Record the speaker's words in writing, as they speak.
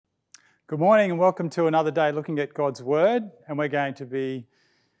Good morning and welcome to another day looking at God's Word, and we're going to be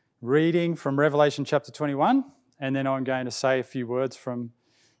reading from Revelation chapter 21, and then I'm going to say a few words from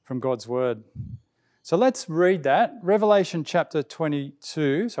God's Word. So let's read that. Revelation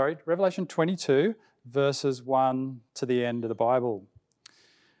 22, verses 1 to the end of the Bible.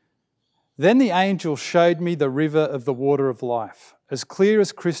 Then the angel showed me the river of the water of life, as clear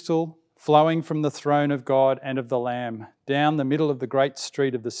as crystal, flowing from the throne of God and of the Lamb, down the middle of the great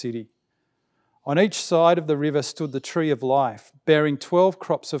street of the city. On each side of the river stood the tree of life, bearing 12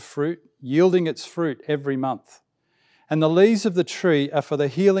 crops of fruit, yielding its fruit every month. And the leaves of the tree are for the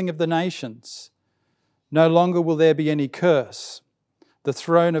healing of the nations. No longer will there be any curse. The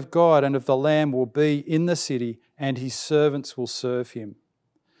throne of God and of the Lamb will be in the city, and his servants will serve him.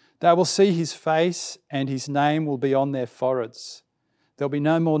 They will see his face, and his name will be on their foreheads. There'll be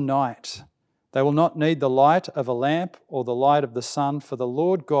no more night. They will not need the light of a lamp or the light of the sun, for the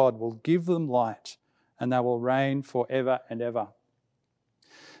Lord God will give them light, and they will reign forever and ever.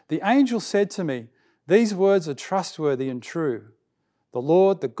 The angel said to me, "These words are trustworthy and true. The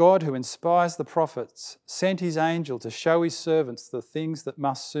Lord, the God who inspires the prophets, sent his angel to show his servants the things that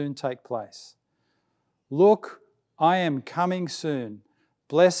must soon take place. Look, I am coming soon.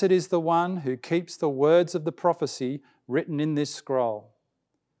 Blessed is the one who keeps the words of the prophecy written in this scroll."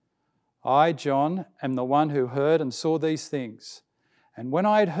 I, John, am the one who heard and saw these things. And when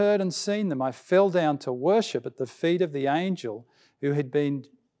I had heard and seen them, I fell down to worship at the feet of the angel who had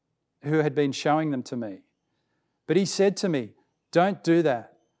been showing them to me. But he said to me, "Don't do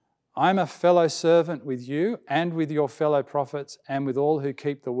that. I'm a fellow servant with you and with your fellow prophets and with all who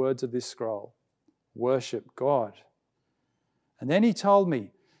keep the words of this scroll. Worship God." And then he told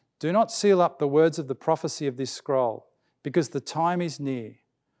me, "Do not seal up the words of the prophecy of this scroll, because the time is near.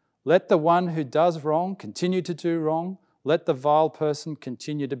 Let the one who does wrong continue to do wrong. Let the vile person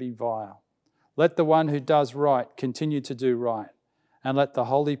continue to be vile. Let the one who does right continue to do right. And let the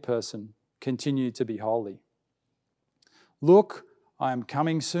holy person continue to be holy. Look, I am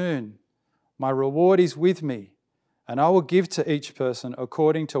coming soon. My reward is with me, and I will give to each person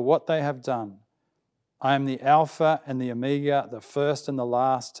according to what they have done. I am the Alpha and the Omega, the first and the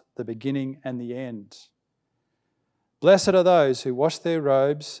last, the beginning and the end. Blessed are those who wash their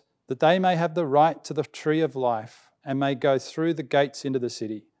robes, that they may have the right to the tree of life and may go through the gates into the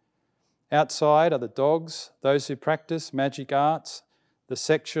city. Outside are the dogs, those who practice magic arts, the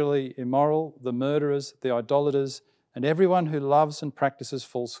sexually immoral, the murderers, the idolaters, and everyone who loves and practices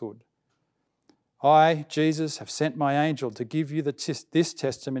falsehood. I, Jesus, have sent my angel to give you this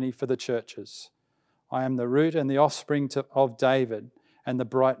testimony for the churches. I am the root and the offspring of David and the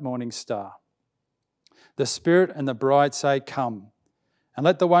bright morning star. The Spirit and the bride say, "Come." And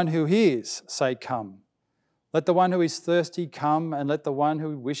let the one who hears say, "Come." Let the one who is thirsty come, and let the one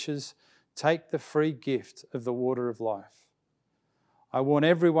who wishes take the free gift of the water of life. I warn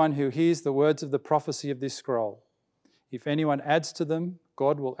everyone who hears the words of the prophecy of this scroll. If anyone adds to them,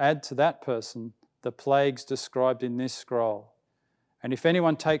 God will add to that person the plagues described in this scroll. And if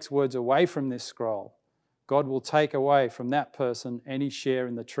anyone takes words away from this scroll, God will take away from that person any share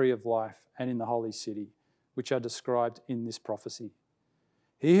in the tree of life and in the holy city, which are described in this prophecy.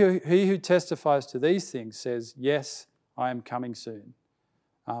 He who testifies to these things says, "Yes, I am coming soon."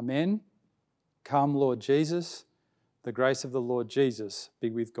 Amen. Come, Lord Jesus. The grace of the Lord Jesus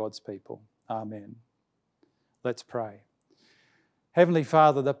be with God's people. Amen. Let's pray. Heavenly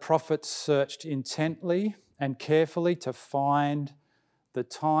Father, the prophets searched intently and carefully to find the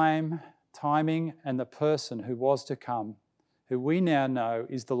timing, and the person who was to come, who we now know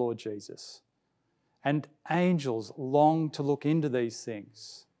is the Lord Jesus. And angels long to look into these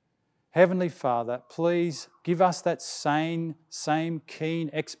things. Heavenly Father, please give us that same keen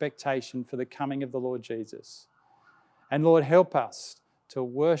expectation for the coming of the Lord Jesus. And Lord, help us to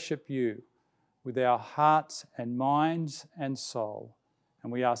worship you with our hearts and minds and soul.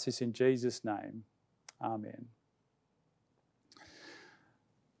 And we ask this in Jesus' name. Amen.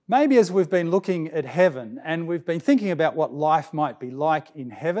 Maybe as we've been looking at heaven and we've been thinking about what life might be like in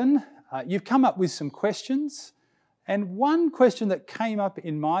heaven, you've come up with some questions. And one question that came up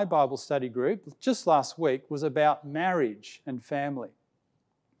in my Bible study group just last week was about marriage and family.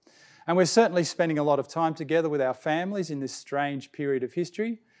 And we're certainly spending a lot of time together with our families in this strange period of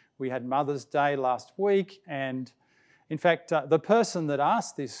history. We had Mother's Day last week, and in fact, the person that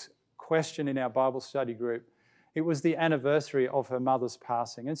asked this question in our Bible study group, it was the anniversary of her mother's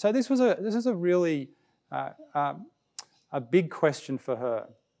passing. And so this is a really a big question for her.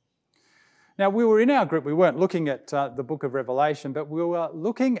 Now, we were in our group, we weren't looking at the book of Revelation, but we were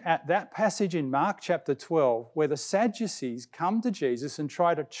looking at that passage in Mark chapter 12 where the Sadducees come to Jesus and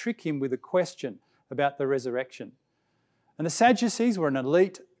try to trick him with a question about the resurrection. And the Sadducees were an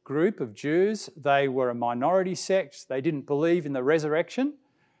elite group of Jews. They were a minority sect. They didn't believe in the resurrection.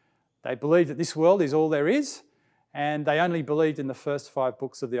 They believed that this world is all there is, and they only believed in the first 5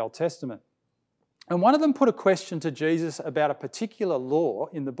 books of the Old Testament. And one of them put a question to Jesus about a particular law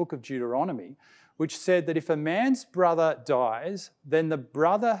in the book of Deuteronomy, which said that if a man's brother dies, then the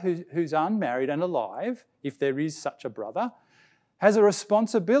brother who's unmarried and alive, if there is such a brother, has a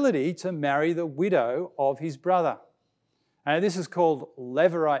responsibility to marry the widow of his brother. And this is called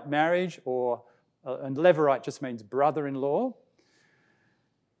Levirate marriage, and Levirate just means brother-in-law.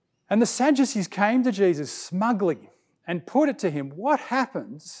 And the Sadducees came to Jesus smugly and put it to him, what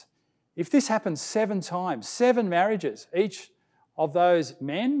happens if this happens 7 times, 7 marriages, each of those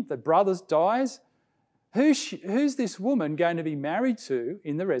men, the brothers, dies? Who's this woman going to be married to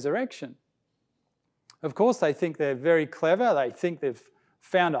in the resurrection? Of course, they think they're very clever. They think they've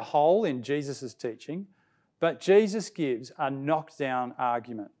found a hole in Jesus' teaching. But Jesus gives a knockdown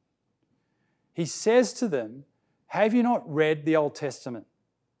argument. He says to them, have you not read the Old Testament?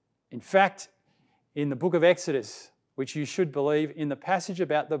 In fact, in the book of Exodus, which you should believe, in the passage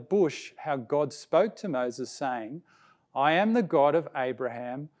about the bush, how God spoke to Moses saying, I am the God of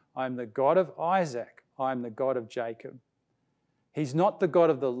Abraham, I am the God of Isaac, I am the God of Jacob. He's not the God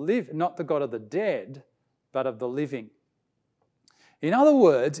of the dead, but of the living. In other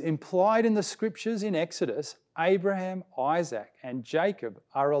words, implied in the scriptures in Exodus, Abraham, Isaac, and Jacob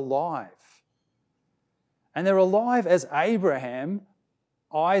are alive. And they're alive as Abraham,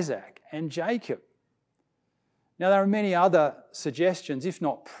 Isaac, and Jacob. Now, there are many other suggestions, if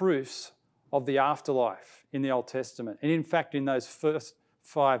not proofs, of the afterlife in the Old Testament. And in fact, in those first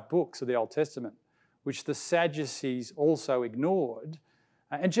 5 books of the Old Testament, which the Sadducees also ignored.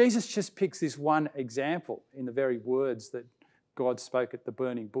 And Jesus just picks this one example in the very words that God spoke at the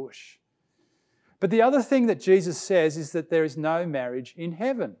burning bush. But the other thing that Jesus says is that there is no marriage in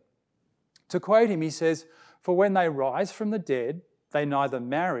heaven. To quote him, he says, for when they rise from the dead, they neither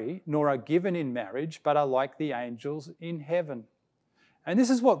marry nor are given in marriage, but are like the angels in heaven. And this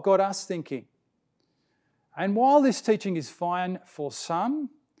is what got us thinking. And while this teaching is fine for some,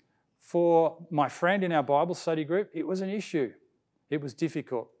 for my friend in our Bible study group, it was an issue. It was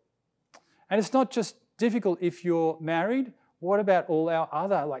difficult. And it's not just difficult if you're married. What about all our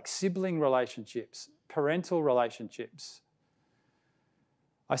other, like sibling relationships, parental relationships?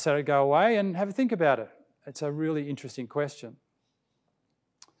 I said I'd go away and have a think about it. It's a really interesting question.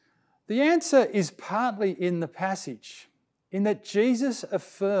 The answer is partly in the passage, in that Jesus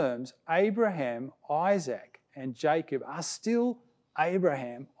affirms Abraham, Isaac, and Jacob are still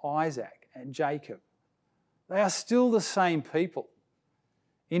Abraham, Isaac, and Jacob. They are still the same people.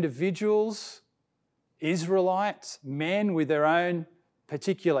 Individuals, Israelites, men with their own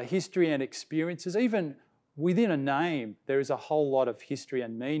particular history and experiences. Even within a name, there is a whole lot of history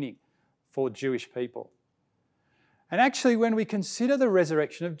and meaning for Jewish people. And actually, when we consider the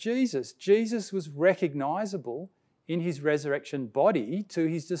resurrection of Jesus, Jesus was recognisable in his resurrection body to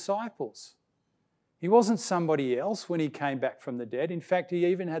his disciples. He wasn't somebody else when he came back from the dead. In fact, he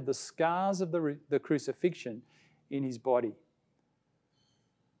even had the scars of the crucifixion in his body.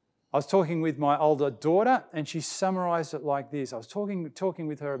 I was talking with my older daughter and she summarised it like this. I was talking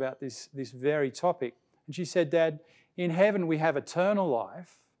with her about this very topic. And she said, Dad, in heaven we have eternal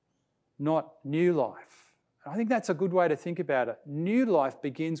life, not new life. I think that's a good way to think about it. New life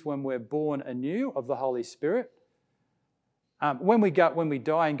begins when we're born anew of the Holy Spirit. When we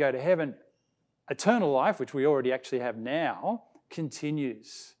die and go to heaven, eternal life, which we already actually have now,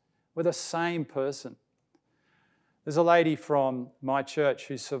 continues. We're the same person. There's a lady from my church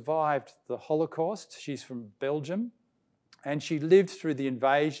who survived the Holocaust. She's from Belgium, and she lived through the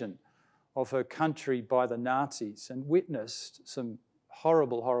invasion of her country by the Nazis and witnessed some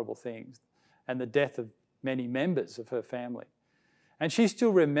horrible, horrible things and the death of many members of her family. And she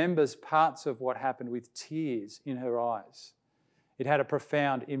still remembers parts of what happened with tears in her eyes. It had a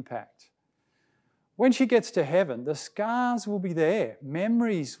profound impact. When she gets to heaven, the scars will be there,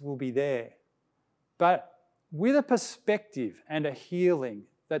 memories will be there, but with a perspective and a healing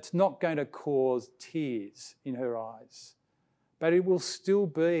that's not going to cause tears in her eyes. But it will still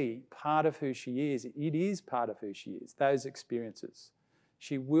be part of who she is. It is part of who she is, those experiences.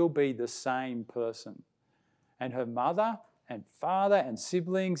 She will be the same person. And her mother and father and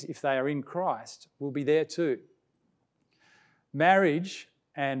siblings, if they are in Christ, will be there too. Marriage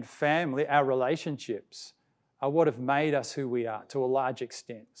and family, our relationships, are what have made us who we are to a large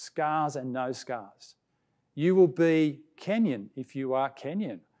extent. Scars and no scars. You will be Kenyan if you are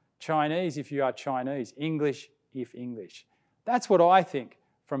Kenyan. Chinese if you are Chinese. English if English. That's what I think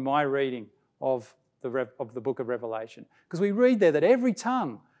from my reading of the book of Revelation. Because we read there that every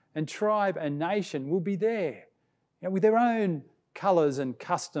tongue and tribe and nation will be there, with their own colours and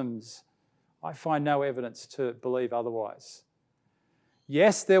customs. I find no evidence to believe otherwise.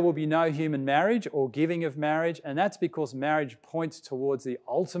 Yes, there will be no human marriage or giving of marriage, and that's because marriage points towards the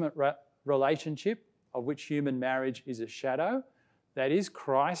ultimate relationship of which human marriage is a shadow. That is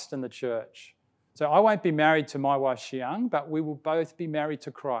Christ and the church. So I won't be married to my wife Xiang, but we will both be married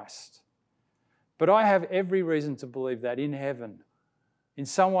to Christ. But I have every reason to believe that in heaven, in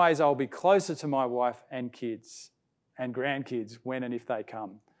some ways I'll be closer to my wife and kids and grandkids when and if they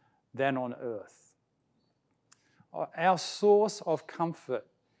come than on earth. Our source of comfort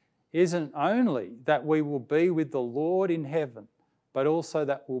isn't only that we will be with the Lord in heaven, but also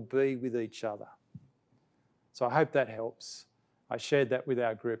that we'll be with each other. So I hope that helps. I shared that with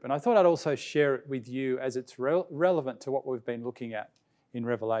our group, and I thought I'd also share it with you as it's relevant to what we've been looking at in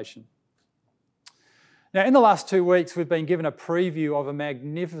Revelation. Now, in the last 2 weeks, we've been given a preview of a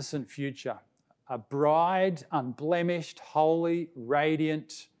magnificent future, a bride unblemished, holy,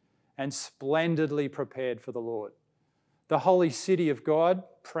 radiant, and splendidly prepared for the Lord. The holy city of God,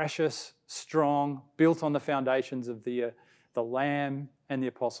 precious, strong, built on the foundations of the Lamb and the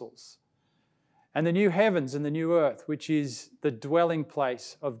apostles. And the new heavens and the new earth, which is the dwelling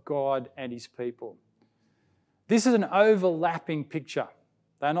place of God and his people. This is an overlapping picture.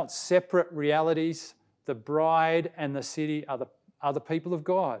 They're not separate realities. The bride and the city are the people of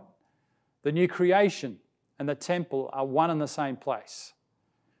God. The new creation and the temple are one and the same place.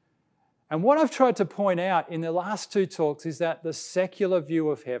 And what I've tried to point out in the last 2 talks is that the secular view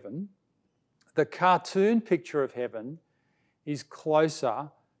of heaven, the cartoon picture of heaven, is closer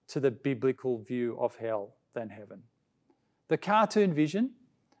to the biblical view of hell than heaven. The cartoon vision,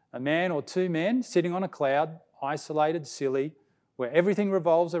 a man or 2 men sitting on a cloud, isolated, silly, where everything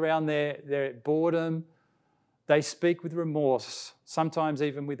revolves around their boredom. They speak with remorse, sometimes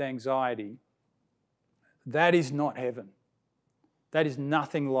even with anxiety. That is not heaven. That is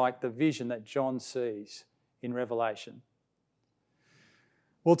nothing like the vision that John sees in Revelation.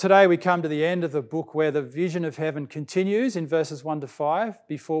 Well, today we come to the end of the book where the vision of heaven continues in verses 1 to 5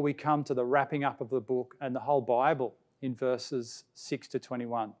 before we come to the wrapping up of the book and the whole Bible in verses 6 to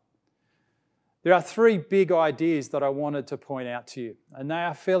 21. There are 3 big ideas that I wanted to point out to you, and they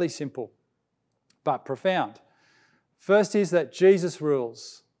are fairly simple but profound. First is that Jesus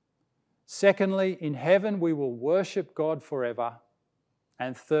rules. Secondly, in heaven we will worship God forever.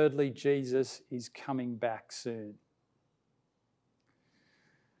 And thirdly, Jesus is coming back soon.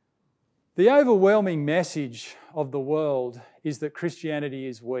 The overwhelming message of the world is that Christianity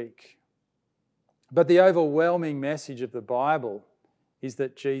is weak. But the overwhelming message of the Bible is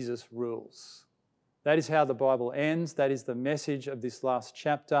that Jesus rules. That is how the Bible ends. That is the message of this last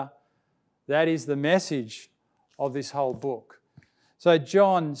chapter. That is the message of this whole book. So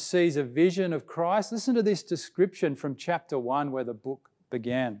John sees a vision of Christ. Listen to this description from chapter 1 where the book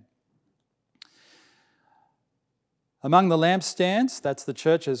began. Among the lampstands, that's the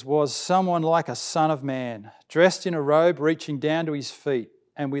churches, was someone like a son of man, dressed in a robe reaching down to his feet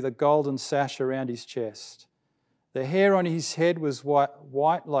and with a golden sash around his chest. The hair on his head was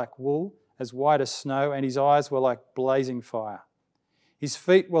white like wool, as white as snow, and his eyes were like blazing fire. His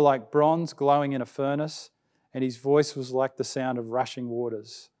feet were like bronze glowing in a furnace, and his voice was like the sound of rushing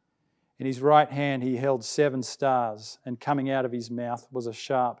waters. In his right hand he held 7 stars, and coming out of his mouth was a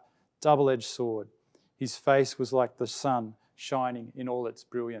sharp, double-edged sword. His face was like the sun shining in all its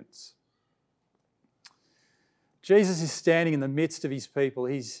brilliance. Jesus is standing in the midst of his people.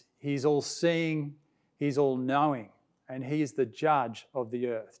 He's all-seeing, he's all-knowing, and he is the judge of the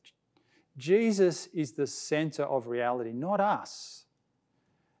earth. Jesus is the centre of reality, not us.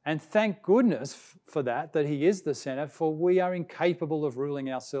 And thank goodness for that he is the centre, for we are incapable of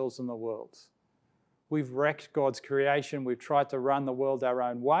ruling ourselves in the world. We've wrecked God's creation. We've tried to run the world our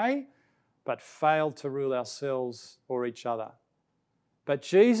own way, but failed to rule ourselves or each other. But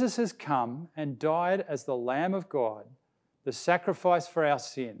Jesus has come and died as the Lamb of God, the sacrifice for our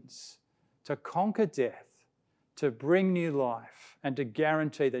sins, to conquer death, to bring new life, and to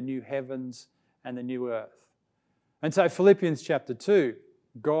guarantee the new heavens and the new earth. And so Philippians chapter 2,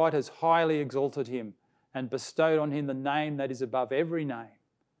 God has highly exalted him and bestowed on him the name that is above every name,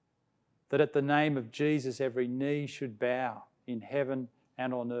 that at the name of Jesus every knee should bow in heaven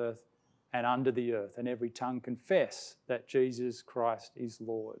and on earth and under the earth, and every tongue confess that Jesus Christ is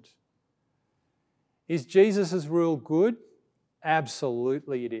Lord. Is Jesus' rule good?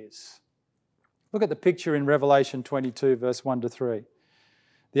 Absolutely it is. Look at the picture in Revelation 22, verse 1 to 3.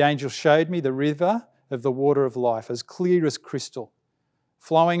 The angel showed me the river of the water of life, as clear as crystal,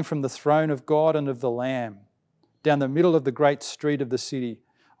 flowing from the throne of God and of the Lamb, down the middle of the great street of the city.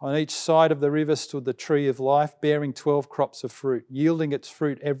 On each side of the river stood the tree of life, bearing 12 crops of fruit, yielding its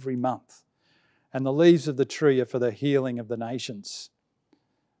fruit every month. And the leaves of the tree are for the healing of the nations.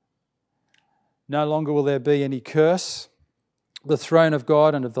 No longer will there be any curse. The throne of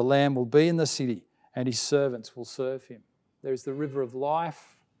God and of the Lamb will be in the city, and his servants will serve him. There is the river of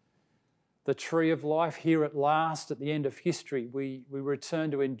life, the tree of life. Here at last, at the end of history, we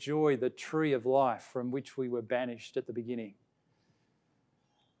return to enjoy the tree of life from which we were banished at the beginning.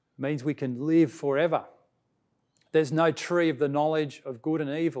 It means we can live forever. There's no tree of the knowledge of good and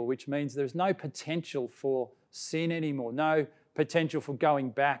evil, which means there's no potential for sin anymore, no potential for going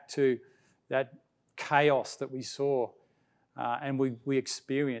back to that chaos that we saw and we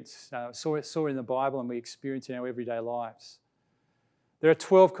experienced, saw in the Bible and we experience in our everyday lives. There are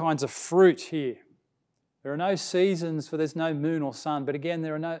 12 kinds of fruit here. There are no seasons, for there's no moon or sun, but again,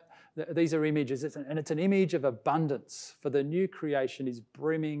 these are images, and it's an image of abundance, for the new creation is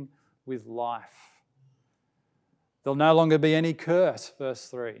brimming with life. There'll no longer be any curse, verse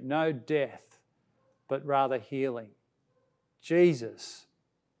 3, no death, but rather healing. Jesus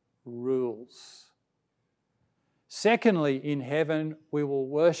rules. Secondly, in heaven, we will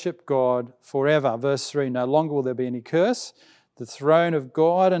worship God forever. Verse 3, no longer will there be any curse. The throne of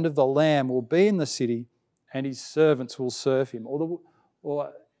God and of the Lamb will be in the city, and his servants will serve him.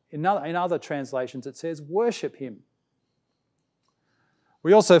 Or in other translations, it says, worship him.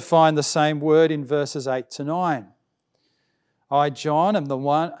 We also find the same word in verses 8 to 9. I, John, am the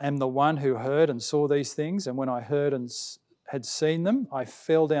one who heard and saw these things, and when I heard and had seen them, I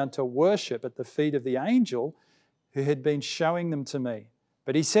fell down to worship at the feet of the angel who had been showing them to me.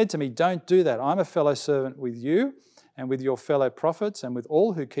 But he said to me, don't do that. I'm a fellow servant with you and with your fellow prophets and with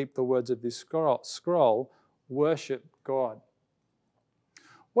all who keep the words of this scroll. Worship God.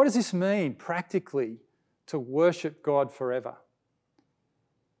 What does this mean practically, to worship God forever?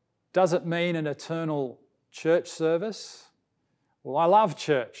 Does it mean an eternal church service? Well, I love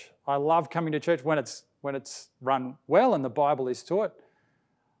church. I love coming to church when it's run well and the Bible is taught.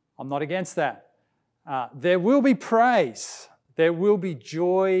 I'm not against that. There will be praise. There will be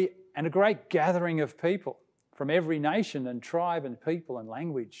joy and a great gathering of people from every nation and tribe and people and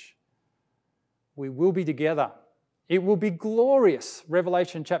language. We will be together. It will be glorious.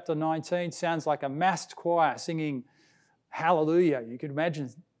 Revelation chapter 19 sounds like a massed choir singing hallelujah. You could imagine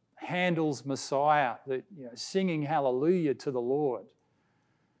Handel's Messiah, singing hallelujah to the Lord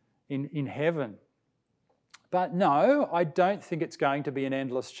in heaven. But no, I don't think it's going to be an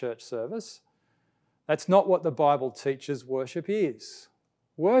endless church service. That's not what the Bible teaches worship is.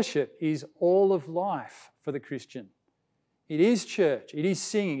 Worship is all of life for the Christian. It is church, it is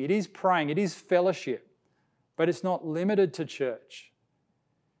singing, it is praying, it is fellowship, but it's not limited to church.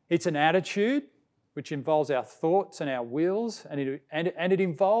 It's an attitude which involves our thoughts and our wills, and it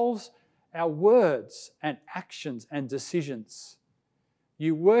involves our words and actions and decisions.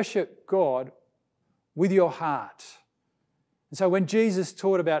 You worship God with your heart. And so when Jesus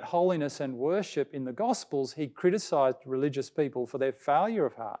taught about holiness and worship in the Gospels, he criticised religious people for their failure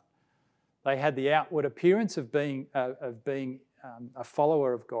of heart. They had the outward appearance of being a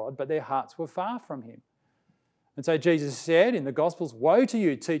follower of God, but their hearts were far from him. And so Jesus said in the Gospels, woe to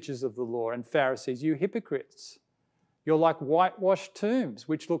you, teachers of the law and Pharisees, you hypocrites. You're like whitewashed tombs,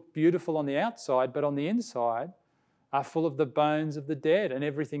 which look beautiful on the outside, but on the inside are full of the bones of the dead and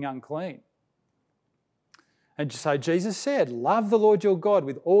everything unclean. And so Jesus said, love the Lord your God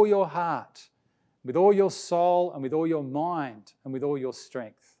with all your heart, with all your soul, and with all your mind, and with all your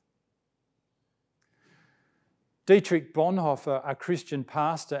strength. Dietrich Bonhoeffer, a Christian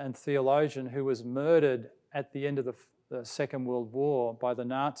pastor and theologian who was murdered at the end of the Second World War by the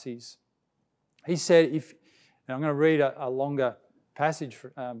Nazis, he said, and I'm going to read a longer passage,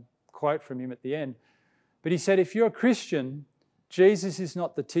 quote from him at the end, but he said, if you're a Christian, Jesus is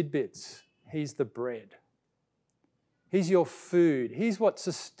not the tidbits, he's the bread. He's your food. He's what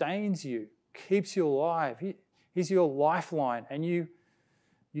sustains you, keeps you alive. He's your lifeline, and you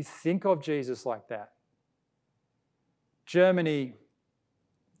think of Jesus like that. Germany,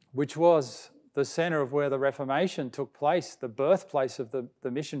 which was the centre of where the Reformation took place, the birthplace of the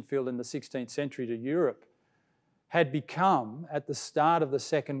mission field in the 16th century to Europe, had become, at the start of the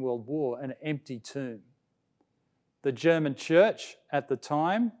Second World War, an empty tomb. The German church at the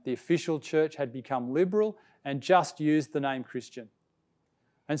time, the official church, had become liberal and just used the name Christian.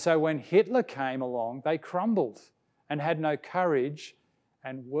 And so when Hitler came along, they crumbled and had no courage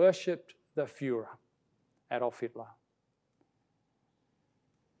and worshipped the Führer, Adolf Hitler.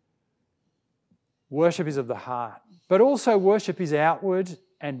 Worship is of the heart, but also worship is outward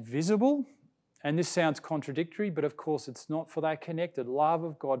and visible. And this sounds contradictory, but of course it's not, for they're connected. Love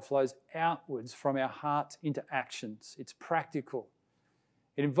of God flows outwards from our hearts into actions. It's practical.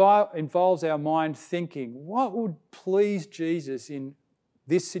 It involves our mind thinking, what would please Jesus in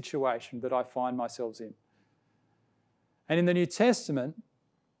this situation that I find myself in? And in the New Testament,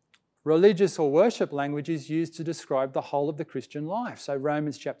 religious or worship language is used to describe the whole of the Christian life. So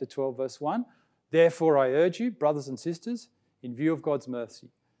Romans chapter 12, verse 1, therefore I urge you, brothers and sisters, in view of God's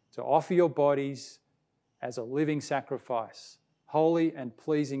mercy, to offer your bodies as a living sacrifice, holy and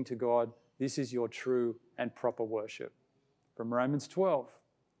pleasing to God. This is your true and proper worship. From Romans 12.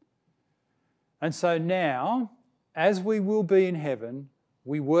 And so now, as we will be in heaven,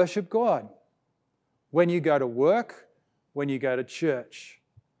 we worship God. When you go to work, when you go to church,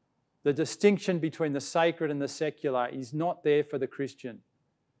 the distinction between the sacred and the secular is not there for the Christian.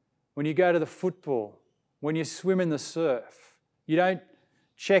 When you go to the football, when you swim in the surf, you don't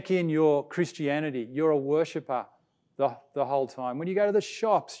check in your Christianity. You're a worshipper the whole time. When you go to the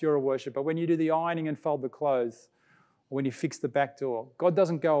shops, you're a worshipper. When you do the ironing and fold the clothes, or when you fix the back door, God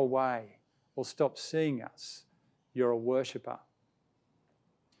doesn't go away or stop seeing us. You're a worshipper.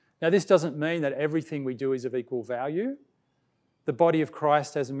 Now, this doesn't mean that everything we do is of equal value. The body of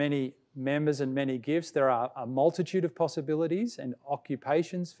Christ has many members and many gifts. There are a multitude of possibilities and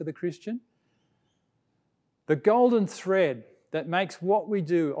occupations for the Christian. The golden thread that makes what we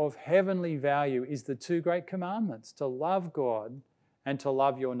do of heavenly value is the two great commandments, to love God and to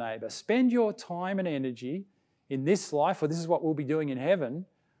love your neighbour. Spend your time and energy in this life, or this is what we'll be doing in heaven,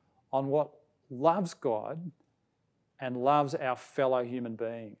 on what loves God and loves our fellow human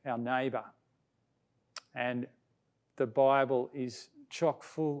being, our neighbour. And the Bible is chock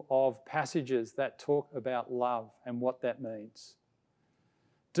full of passages that talk about love and what that means.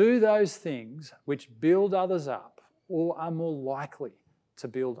 Do those things which build others up or are more likely to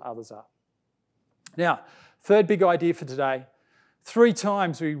build others up. Now, third big idea for today. 3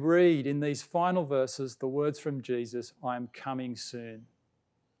 times we read in these final verses the words from Jesus, I am coming soon.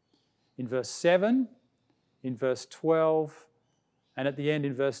 In verse 7, in verse 12, and at the end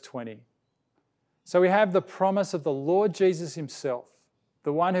in verse 20. So we have the promise of the Lord Jesus himself,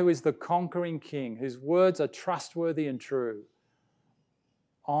 the one who is the conquering king, whose words are trustworthy and true.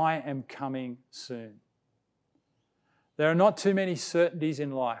 I am coming soon. There are not too many certainties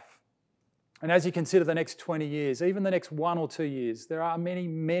in life. And as you consider the next 20 years, even the next 1 or 2 years, there are many,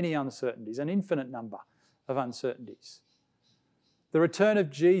 many uncertainties, an infinite number of uncertainties. The return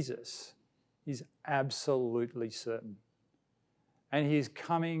of Jesus is absolutely certain. And he is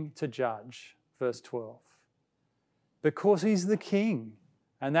coming to judge, verse 12. Because he's the king.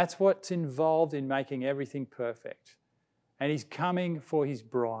 And that's what's involved in making everything perfect. And he's coming for his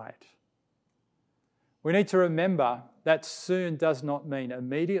bride. We need to remember that soon does not mean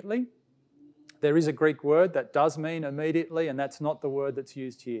immediately. There is a Greek word that does mean immediately, and that's not the word that's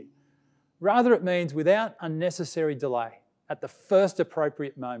used here. Rather, it means without unnecessary delay, at the first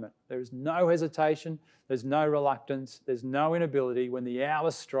appropriate moment. There is no hesitation, there's no reluctance, there's no inability. When the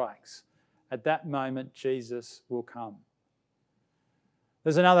hour strikes, at that moment, Jesus will come.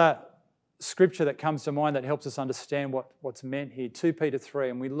 There's another scripture that comes to mind that helps us understand what's meant here, 2 Peter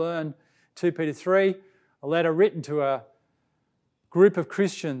 3. And we learn 2 Peter 3, a letter written to a group of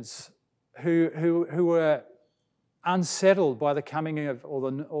Christians who were unsettled by the coming of,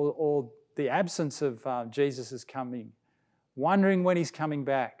 or the absence of Jesus' coming, wondering when he's coming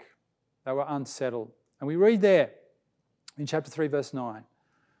back. They were unsettled. And we read there in chapter 3, verse 9,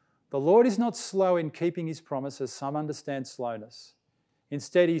 the Lord is not slow in keeping his promise, as some understand slowness.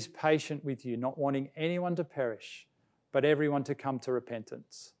 Instead, he's patient with you, not wanting anyone to perish, but everyone to come to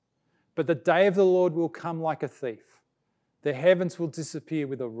repentance. But the day of the Lord will come like a thief. The heavens will disappear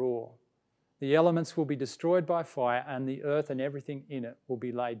with a roar. The elements will be destroyed by fire, and the earth and everything in it will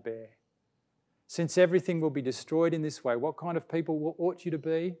be laid bare. Since everything will be destroyed in this way, what kind of people ought you to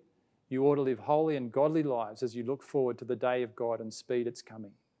be? You ought to live holy and godly lives as you look forward to the day of God and speed its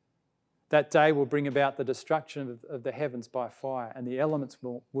coming. That day will bring about the destruction of the heavens by fire, and the elements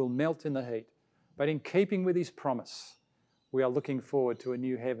will melt in the heat. But in keeping with his promise, we are looking forward to a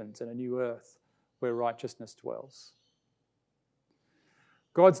new heavens and a new earth where righteousness dwells.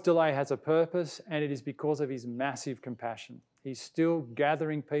 God's delay has a purpose, and it is because of his massive compassion. He's still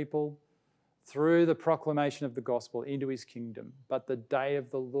gathering people through the proclamation of the gospel into his kingdom, but the day of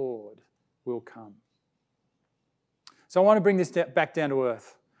the Lord will come. So I want to bring this back down to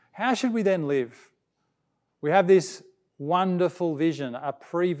earth. how should we then live? We have this wonderful vision, a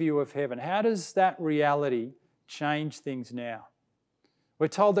preview of heaven. How does that reality change things now? We're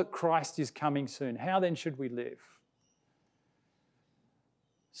told that Christ is coming soon. How then should we live?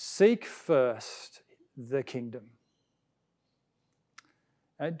 Seek first the kingdom.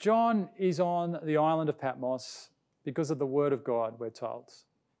 John is on the island of Patmos because of the word of God, we're told.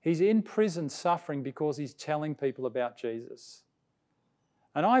 He's in prison suffering because he's telling people about Jesus.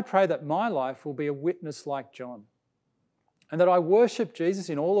 And I pray that my life will be a witness like John, and that I worship Jesus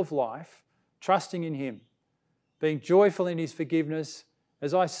in all of life, trusting in him, being joyful in his forgiveness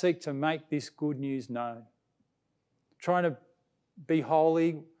as I seek to make this good news known. Trying to be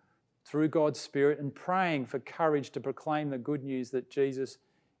holy through God's Spirit and praying for courage to proclaim the good news that Jesus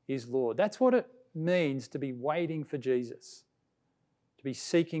is Lord. That's what it means to be waiting for Jesus, to be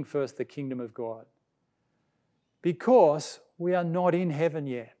seeking first the kingdom of God. Because we are not in heaven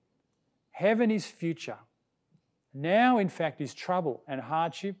yet. Heaven is future. Now, in fact, is trouble and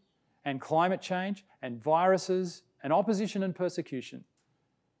hardship and climate change and viruses and opposition and persecution.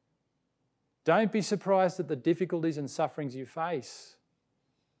 Don't be surprised at the difficulties and sufferings you face.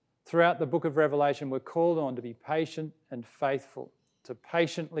 Throughout the book of Revelation, we're called on to be patient and faithful, to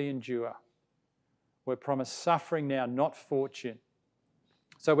patiently endure. We're promised suffering now, not fortune.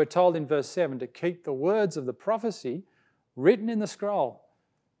 So we're told in verse 7 to keep the words of the prophecy written in the scroll.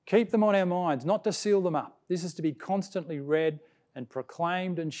 Keep them on our minds, not to seal them up. This is to be constantly read and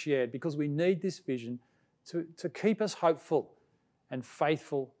proclaimed and shared because we need this vision to keep us hopeful and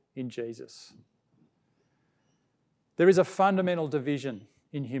faithful in Jesus. There is a fundamental division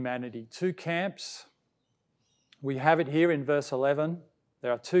in humanity. Two camps. We have it here in verse 11.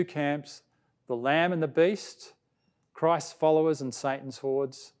 There are two camps, the Lamb and the Beast, Christ's followers and Satan's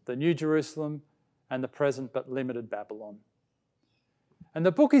hordes, the New Jerusalem and the present but limited Babylon. And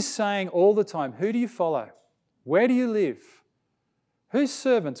the book is saying all the time, who do you follow? Where do you live? Whose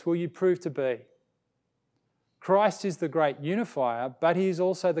servants will you prove to be? Christ is the great unifier, but he is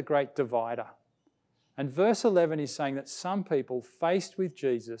also the great divider. And verse 11 is saying that some people faced with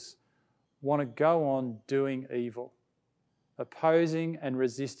Jesus want to go on doing evil, opposing and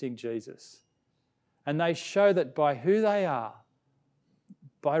resisting Jesus. And they show that by who they are,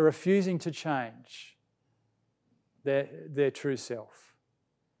 by refusing to change their true self.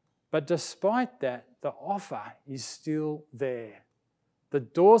 But despite that, the offer is still there. The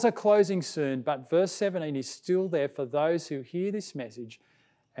doors are closing soon, but verse 17 is still there for those who hear this message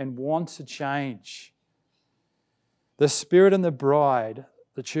and want to change. The Spirit and the bride,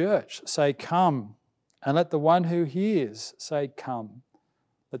 the church, say, come. And let the one who hears say, come.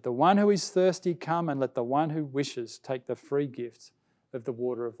 Let the one who is thirsty come, and let the one who wishes take the free gift of the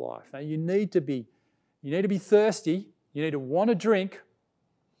water of life. Now you need to be thirsty. You need to want to drink.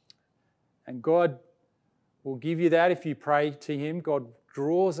 And God will give you that if you pray to him. God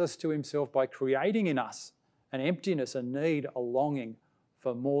draws us to himself by creating in us an emptiness, a need, a longing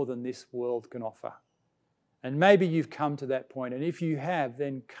for more than this world can offer. And maybe you've come to that point, and if you have,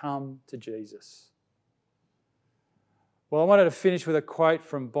 then come to Jesus. Well, I wanted to finish with a quote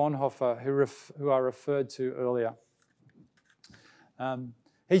from Bonhoeffer, who I referred to earlier.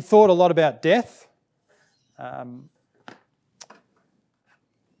 He thought a lot about death.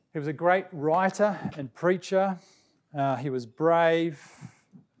 He was a great writer and preacher. He was brave.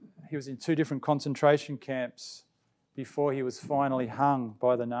 He was in 2 different concentration camps before he was finally hung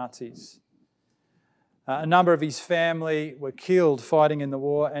by the Nazis. A number of his family were killed fighting in the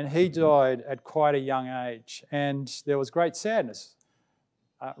war, and he died at quite a young age. And there was great sadness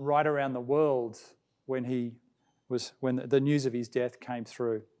right around the world when the news of his death came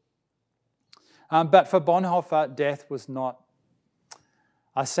through. But for Bonhoeffer, death was not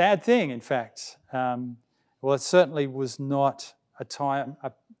a sad thing, in fact. Well, it certainly was not a time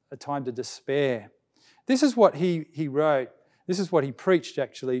to despair. This is what he wrote. This is what he preached,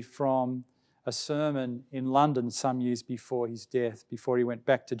 actually, from a sermon in London some years before his death, before he went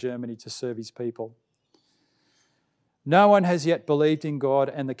back to Germany to serve his people. No one has yet believed in God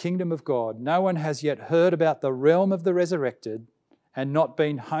and the kingdom of God. No one has yet heard about the realm of the resurrected and not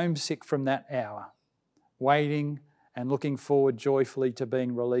been homesick from that hour, waiting and looking forward joyfully to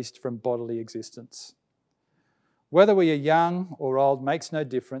being released from bodily existence. Whether we are young or old makes no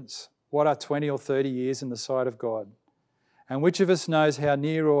difference. What are 20 or 30 years in the sight of God? And which of us knows how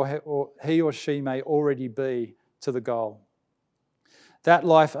near or he or she may already be to the goal? That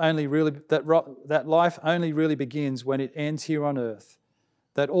life only really begins when it ends here on earth.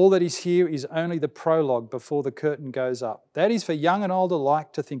 That all that is here is only the prologue before the curtain goes up. That is for young and old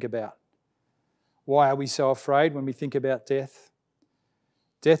alike to think about. Why are we so afraid when we think about death?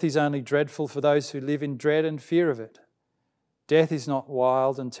 Death is only dreadful for those who live in dread and fear of it. Death is not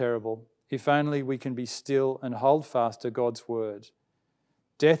wild and terrible, if only we can be still and hold fast to God's word.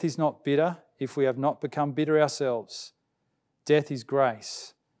 Death is not bitter if we have not become bitter ourselves. Death is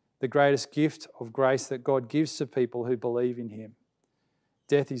grace, the greatest gift of grace that God gives to people who believe in him.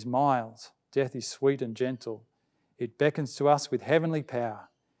 Death is mild. Death is sweet and gentle. It beckons to us with heavenly power,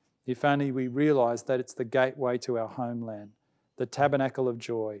 if only we realise that it's the gateway to our homeland, the tabernacle of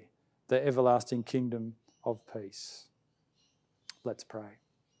joy, the everlasting kingdom of peace. Let's pray.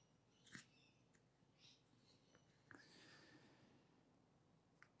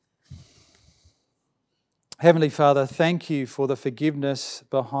 Heavenly Father, thank you for the forgiveness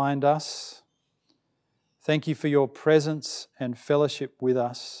behind us. Thank you for your presence and fellowship with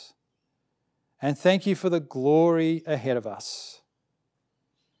us. And thank you for the glory ahead of us.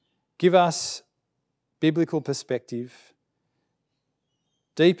 Give us biblical perspective.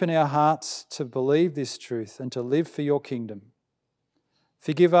 Deepen our hearts to believe this truth and to live for your kingdom.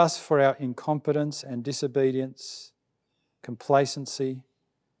 Forgive us for our incompetence and disobedience, complacency.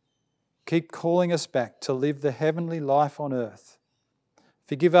 Keep calling us back to live the heavenly life on earth.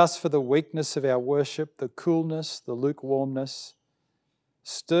 Forgive us for the weakness of our worship, the coolness, the lukewarmness.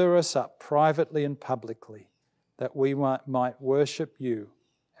 Stir us up privately and publicly, that we might worship you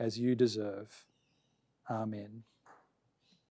as you deserve. Amen.